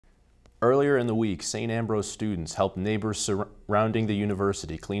Earlier in the week, St. Ambrose students helped neighbors surrounding the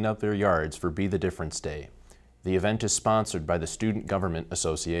university clean up their yards for Be the Difference Day. The event is sponsored by the Student Government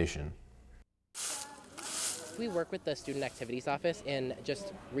Association. We work with the Student Activities Office in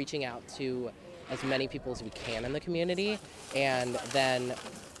just reaching out to as many people as we can in the community, and then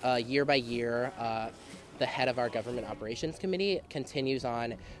year by year, the head of our Government Operations Committee continues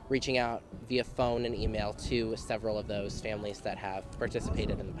on reaching out via phone and email to several of those families that have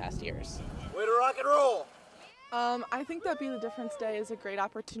participated in the past years. Way to rock and roll! I think that Be the Difference Day is a great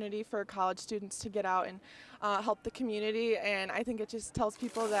opportunity for college students to get out and help the community, and I think it just tells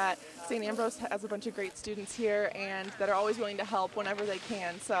people that St. Ambrose has a bunch of great students here and that are always willing to help whenever they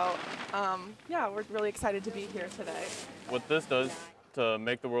can. So yeah, we're really excited to be here today. What this does to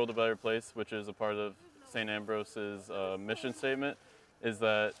make the world a better place, which is a part of St. Ambrose's mission statement, is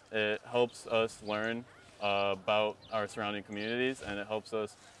that it helps us learn about our surrounding communities, and it helps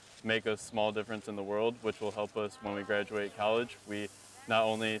us make a small difference in the world, which will help us when we graduate college. We not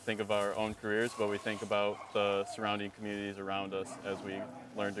only think of our own careers, but we think about the surrounding communities around us as we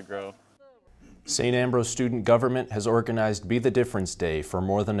learn to grow. St. Ambrose Student Government has organized Be the Difference Day for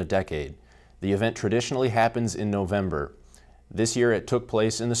more than a decade. The event traditionally happens in November. This year it took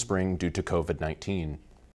place in the spring due to COVID-19.